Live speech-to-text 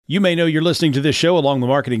You may know you're listening to this show along the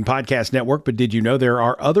Marketing Podcast Network, but did you know there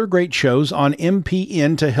are other great shows on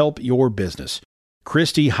MPN to help your business?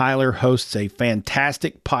 Christy Heiler hosts a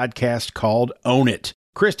fantastic podcast called Own It.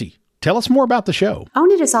 Christy, tell us more about the show.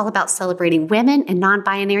 Own It is all about celebrating women and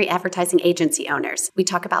non-binary advertising agency owners. We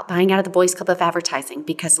talk about buying out of the Boys Club of Advertising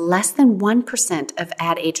because less than 1% of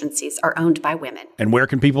ad agencies are owned by women. And where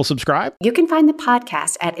can people subscribe? You can find the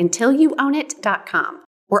podcast at untilyouownit.com.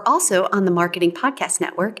 We're also on the Marketing Podcast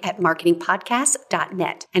Network at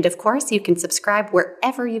marketingpodcast.net. And of course, you can subscribe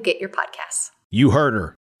wherever you get your podcasts. You heard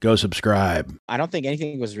her. Go subscribe. I don't think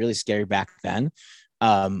anything was really scary back then.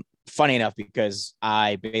 Funny enough, because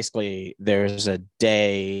there's a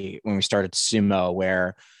day when we started Sumo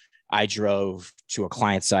where I drove to a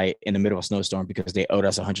client site in the middle of a snowstorm because they owed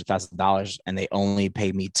us $100,000 and they only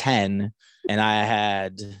paid me 10. And I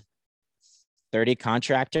had 30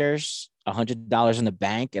 contractors, $100 in the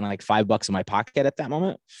bank, and like $5 in my pocket at that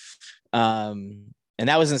moment. And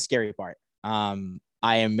that wasn't the scary part. I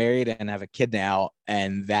am married and have a kid now,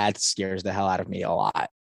 and that scares the hell out of me a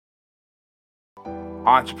lot.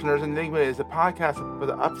 Entrepreneur's Enigma is a podcast for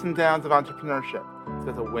the ups and downs of entrepreneurship.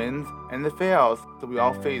 So the wins and the fails that we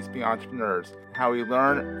all face being entrepreneurs, and how we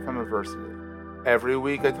learn from adversity. Every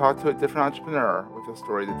week I talk to a different entrepreneur with a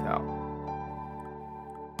story to tell.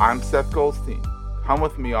 I'm Seth Goldstein. Come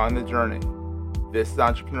with me on the journey. This is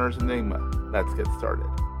Entrepreneur's Enigma. Let's get started.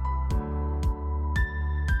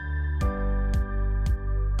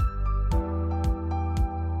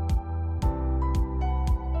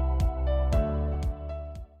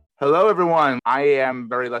 Hello, everyone. I am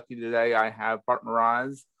very lucky today. I have Bart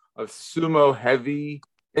Mroz of Sumo Heavy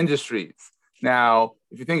Industries. Now,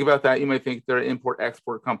 if you think about that, you might think they're an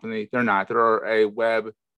import-export company. They're not. They're a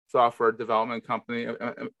web software development company.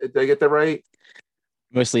 Did I get that right?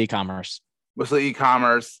 Mostly e-commerce. Mostly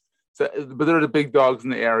e-commerce. So, but they're the big dogs in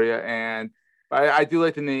the area. And I do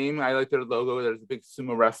like the name. I like their logo. There's a big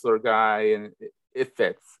sumo wrestler guy, and it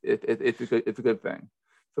fits. It's a good thing.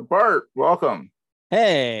 So, Bart, welcome.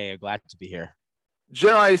 Hey, glad to be here.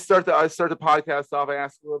 Generally, I start the podcast off. I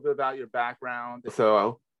ask a little bit about your background.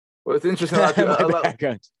 So, what's interesting about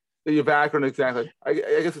your background exactly? I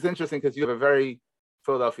guess it's interesting because you have a very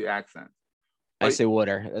Philadelphia accent. I say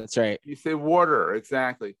water. That's right. You say water,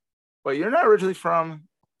 exactly. But you're not originally from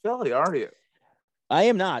Philly, are you? I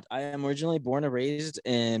am not. I am originally born and raised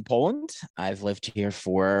in Poland. I've lived here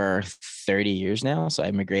for 30 years now. So I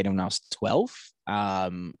immigrated when I was 12.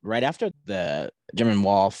 Right after the German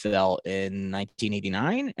Wall fell in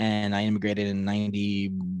 1989, and I immigrated in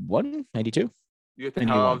 91, 92. You get the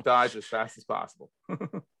hell out of Dodge as fast as possible.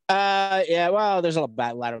 Yeah, well, there's a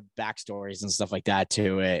lot of backstories and stuff like that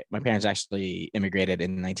to it. My parents actually immigrated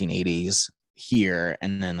in the 1980s here,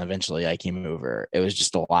 and then eventually I came over. It was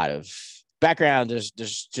just a lot of background. There's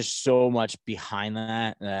just so much behind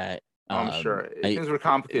that I'm sure things were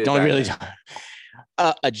complicated. Don't really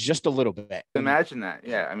just a little bit. Imagine that.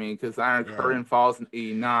 Yeah, I mean, because Iron Curtain falls in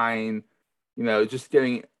 89. You know, just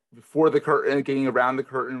getting before the curtain, getting around the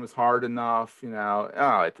curtain was hard enough. You know,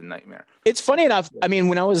 it's a nightmare. It's funny enough. I mean,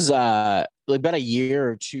 when I was like about a year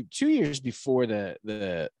or 2 years before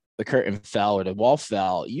the curtain fell or the wall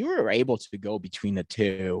fell, you were able to go between the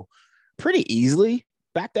two pretty easily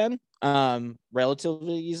back then,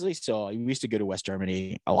 relatively easily. So we used to go to West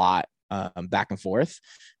Germany a lot, back and forth.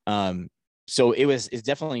 So it's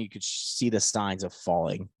definitely, you could see the signs of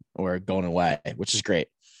falling or going away, which is great.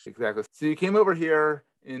 Exactly. So you came over here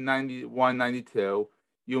in 91, 92.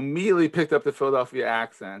 You immediately picked up the Philadelphia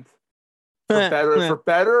accent. For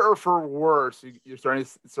better or for worse, you started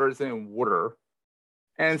saying water.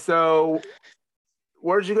 And so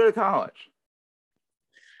where did you go to college?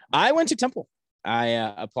 I went to Temple. I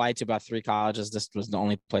applied to about 3 colleges. This was the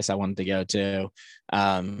only place I wanted to go to.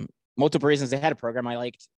 Multiple reasons. They had a program I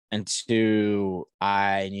liked. And 2,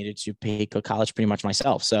 I needed to pay college pretty much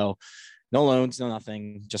myself. So no loans, no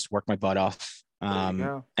nothing, just work my butt off.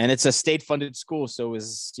 And it's a state-funded school, so it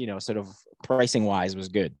was, sort of pricing-wise was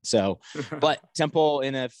good. So, but Temple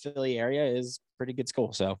in a Philly area is pretty good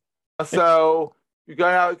school. So you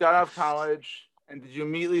got out of college, and did you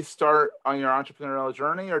immediately start on your entrepreneurial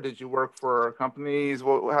journey, or did you work for companies?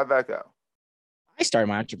 How'd that go? I started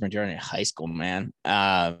my entrepreneurial journey in high school, man.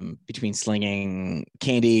 Between slinging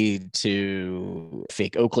candy to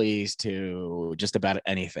fake Oakleys to just about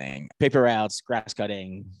anything. Paper routes, grass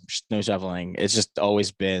cutting, snow shoveling. It's just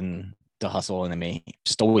always been the hustle in me.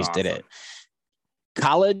 Just always did it.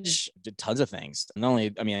 College, did tons of things. Not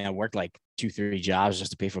only, I worked like 2-3 jobs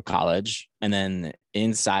just to pay for college. And then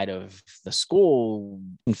inside of the school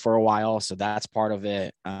for a while. So that's part of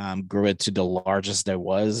it. Grew it to the largest there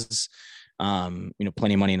was.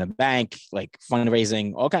 plenty of money in the bank, like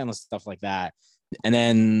fundraising, all kinds of stuff like that. And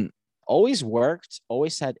then always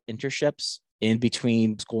had internships in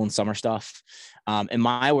between school and summer stuff. And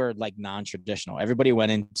mine were like non-traditional. Everybody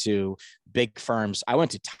went into big firms. I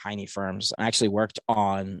went to tiny firms. I actually worked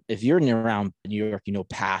on, if you're around New York,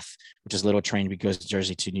 Path, which is a little train because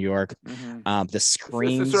Jersey to New York. The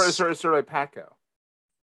screens. It's sort of like Patco.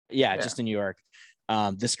 Yeah, just in New York.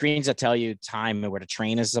 The screens that tell you time and where the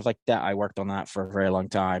train is, stuff like that. I worked on that for a very long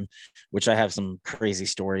time, which I have some crazy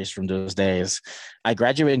stories from those days. I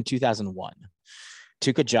graduated in 2001,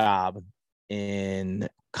 took a job in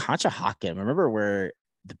Conshohocken. Remember where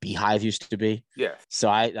the Beehive used to be? Yeah. So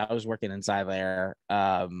I was working inside there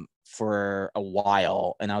for a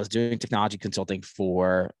while, and I was doing technology consulting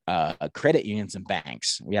for credit unions and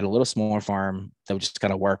banks. We had a little smaller farm that just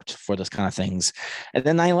kind of worked for those kind of things. And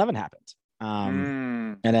then 9/11 happened.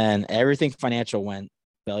 And then everything financial went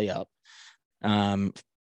belly up.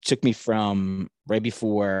 Took me from right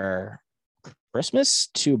before Christmas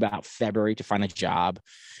to about February to find a job.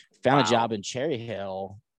 Found a job in Cherry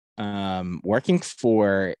Hill, working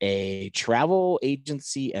for a travel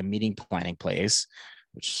agency and meeting planning place,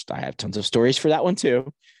 which I have tons of stories for that one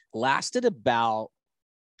too. Lasted about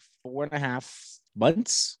 4.5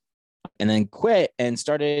 months and then quit and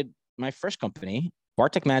started my first company,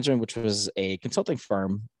 Bart Management, which was a consulting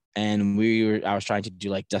firm. And I was trying to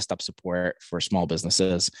do like desktop support for small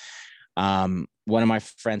businesses. One of my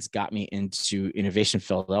friends got me into Innovation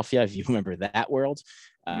Philadelphia, if you remember that world.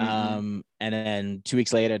 And then 2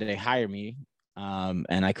 weeks later, they hired me.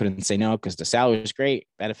 And I couldn't say no because the salary was great.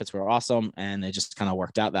 Benefits were awesome. And it just kind of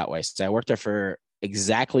worked out that way. So I worked there for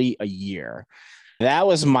exactly a year. That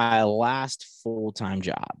was my last full-time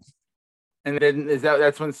job. And then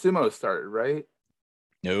that's when Sumo started, right?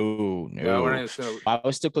 No. I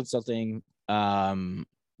was still consulting,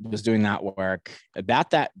 was doing that work.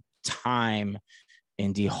 About that time,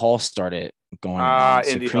 Indie Hall started going on.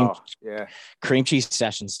 So Indie Hall, yeah. Cream Cheese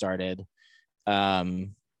Session started,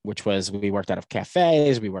 which was we worked out of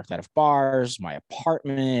cafes, we worked out of bars, my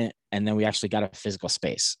apartment, and then we actually got a physical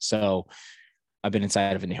space. So I've been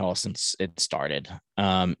inside of Indie Hall since it started.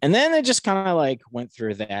 And then it just kind of like went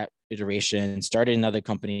through that iteration, started another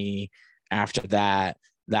company after that.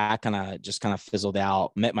 That kind of fizzled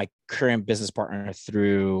out. Met my current business partner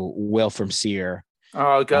through Will from Sear.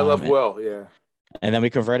 Oh, God, I love Will. Yeah. And then we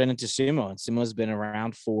converted into Sumo, and Sumo's been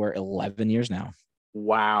around for 11 years now.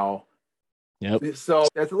 Wow. Yep. So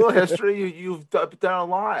that's a little history. You've done a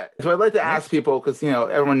lot. So I'd like to ask people, because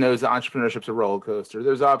everyone knows that entrepreneurship's a roller coaster.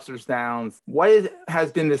 There's ups, there's downs. What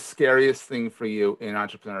has been the scariest thing for you in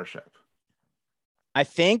entrepreneurship? I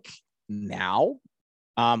think now.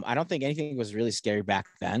 I don't think anything was really scary back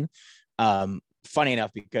then. Funny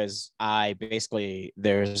enough, because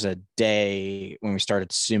there's a day when we started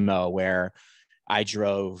Sumo where I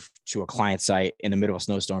drove to a client site in the middle of a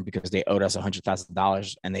snowstorm because they owed us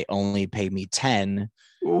 $100,000 and they only paid me 10.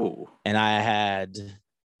 Ooh. And I had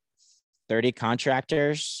 30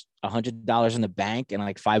 contractors, $100 in the bank, and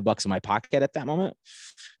like $5 in my pocket at that moment.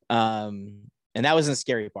 And that wasn't the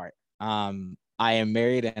scary part. I am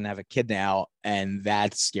married and have a kid now, and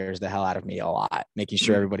that scares the hell out of me a lot, making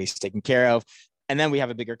sure everybody's taken care of. And then we have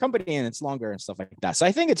a bigger company and it's longer and stuff like that. So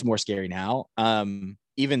I think it's more scary now.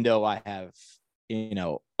 Even though I have,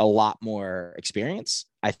 a lot more experience,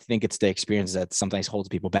 I think it's the experience that sometimes holds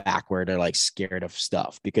people back where they're like scared of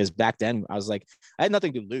stuff. Because back then I was like, I had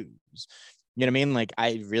nothing to lose. You know what I mean? Like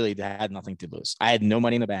I really had nothing to lose. I had no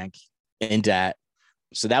money in the bank, in debt.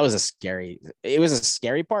 So that was a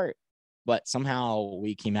scary part. But somehow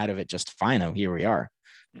we came out of it just fine. And here we are.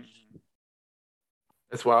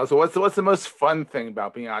 As well. So what's the most fun thing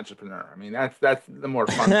about being an entrepreneur? I mean, that's the more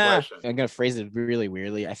fun question. I'm going to phrase it really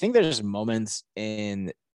weirdly. I think there's moments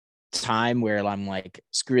in time where I'm like,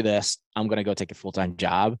 screw this. I'm going to go take a full-time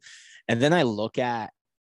job. And then I look at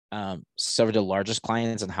some of the largest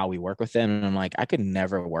clients and how we work with them. And I'm like, I could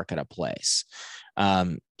never work at a place.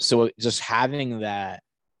 So just having that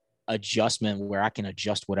adjustment where I can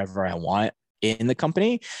adjust whatever I want in the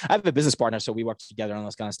company. I have a business partner, so we work together on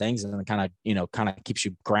those kind of things, and it kind of keeps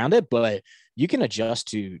you grounded. But you can adjust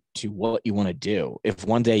to what you want to do. If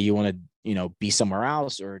one day you want to, be somewhere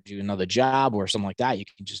else or do another job or something like that, you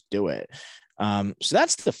can just do it. So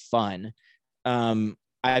that's the fun.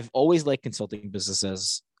 I've always liked consulting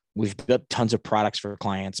businesses. We've built tons of products for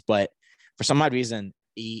clients, but for some odd reason,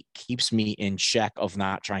 it keeps me in check of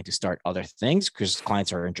not trying to start other things because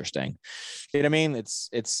clients are interesting. You know what I mean?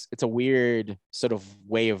 It's a weird sort of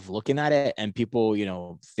way of looking at it. And people,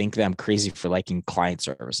 think that I'm crazy for liking client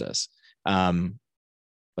services.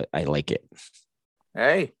 But I like it.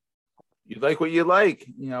 Hey, You like what you like,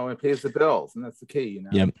 it pays the bills, and that's the key,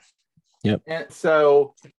 Yep. And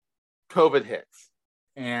so COVID hits,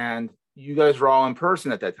 and you guys were all in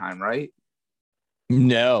person at that time, right?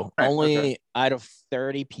 No, Right, only okay. out of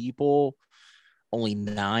 30 people, only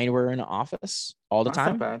 9 were in the office all the That's not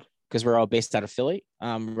time bad. because we're all based out of Philly.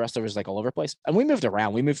 The rest of us like all over the place. And we moved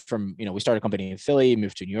around. We moved from, we started a company in Philly,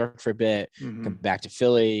 moved to New York for a bit, come back to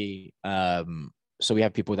Philly. So we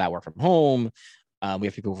have people that work from home. We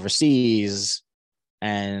have people overseas,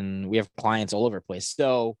 and we have clients all over the place.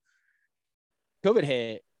 So COVID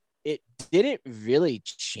hit, it didn't really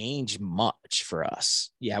change much for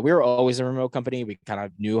us. Yeah, we were always a remote company. We kind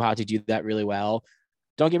of knew how to do that really well.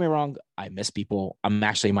 Don't get me wrong, I miss people. I'm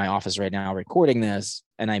actually in my office right now recording this,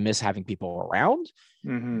 and I miss having people around.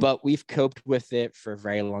 But we've coped with it for a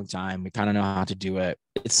very long time. We kind of know how to do it.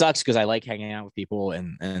 It sucks because I like hanging out with people,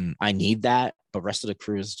 and I need that. But rest of the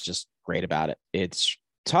crew is just great about it. It's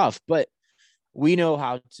tough, but we know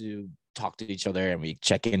how to talk to each other, and we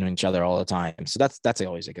check in on each other all the time. So that's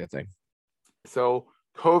always a good thing. So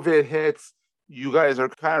COVID hits, you guys are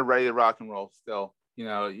kind of ready to rock and roll still. You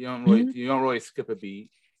don't really skip a beat.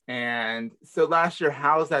 And so last year,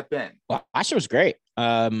 how's that been? Well, last year was great.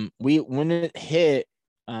 When it hit,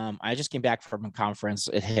 I just came back from a conference.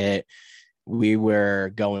 It hit. We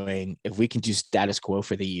were going, if we can do status quo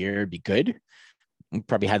for the year, it'd be good. We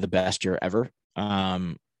probably had the best year ever.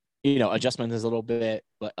 Adjustment is a little bit,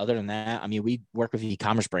 but other than that, we work with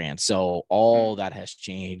e-commerce brands, so all that has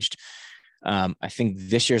changed. I think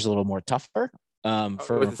this year's a little more tougher from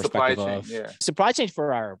a perspective of supply chain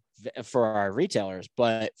for our retailers,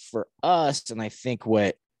 but for us, and I think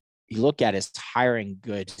what you look at is hiring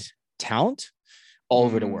good talent all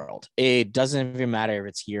over the world. It doesn't even matter if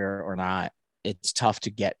it's here or not. It's tough to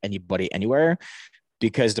get anybody anywhere.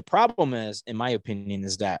 Because the problem is, in my opinion,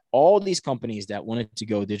 is that all these companies that wanted to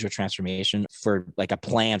go digital transformation for like a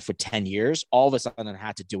plan for 10 years, all of a sudden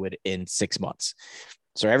had to do it in 6 months.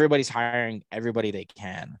 So everybody's hiring everybody they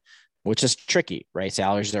can, which is tricky, right?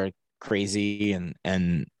 Salaries are crazy, and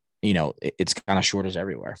it's kind of shortage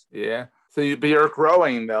everywhere. Yeah. So you're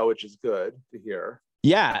growing though, which is good to hear.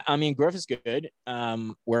 Yeah. Growth is good.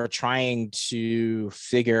 We're trying to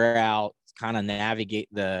figure out, kind of navigate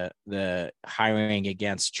the hiring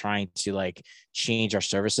against trying to like change our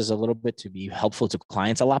services a little bit to be helpful to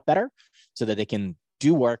clients a lot better, so that they can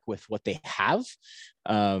do work with what they have,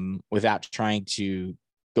 without trying to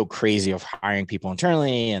go crazy of hiring people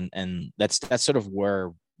internally. And that's sort of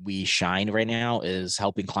where we shine right now, is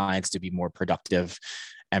helping clients to be more productive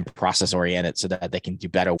and process oriented, so that they can do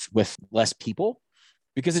better with less people,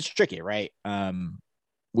 because it's tricky, right?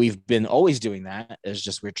 We've been always doing that.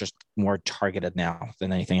 We're just more targeted now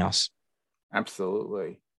than anything else.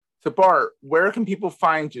 Absolutely. So Bart, where can people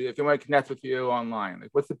find you if they want to connect with you online?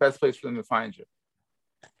 Like, what's the best place for them to find you?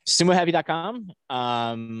 SumoHeavy.com.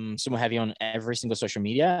 Sumo Heavy on every single social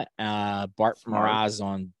media. Bart Mroz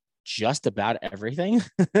on just about everything.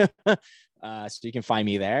 So you can find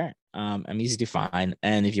me there. I'm easy to find.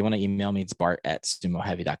 And if you want to email me, it's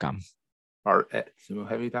Bart@SumoHeavy.com.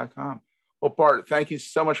 Bart@SumoHeavy.com. Well, Bart, thank you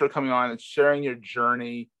so much for coming on and sharing your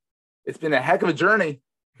journey. It's been a heck of a journey,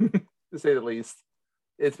 to say the least.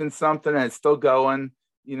 It's been something, and it's still going.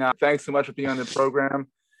 Thanks so much for being on the program,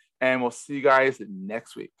 and we'll see you guys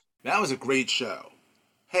next week. That was a great show.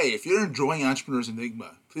 Hey, if you're enjoying Entrepreneur's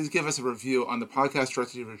Enigma, please give us a review on the podcast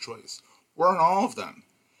directory of your choice. We're on all of them,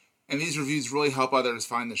 and these reviews really help others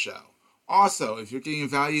find the show. Also, if you're getting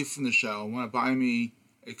value from the show and want to buy me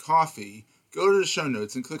a coffee, go to the show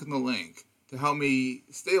notes and click on the link to help me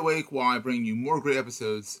stay awake while I bring you more great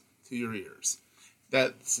episodes to your ears.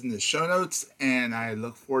 That's in the show notes, and I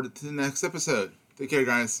look forward to the next episode. Take care,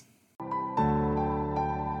 guys.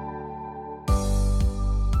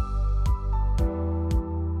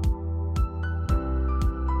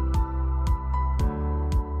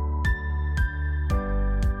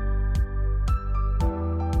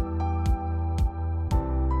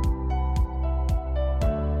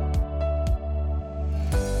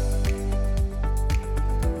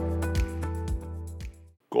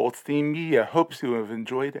 Goldstein Media hopes you have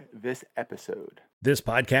enjoyed this episode. This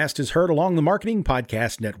podcast is heard along the Marketing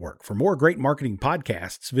Podcast Network. For more great marketing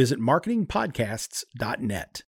podcasts, visit marketingpodcasts.net.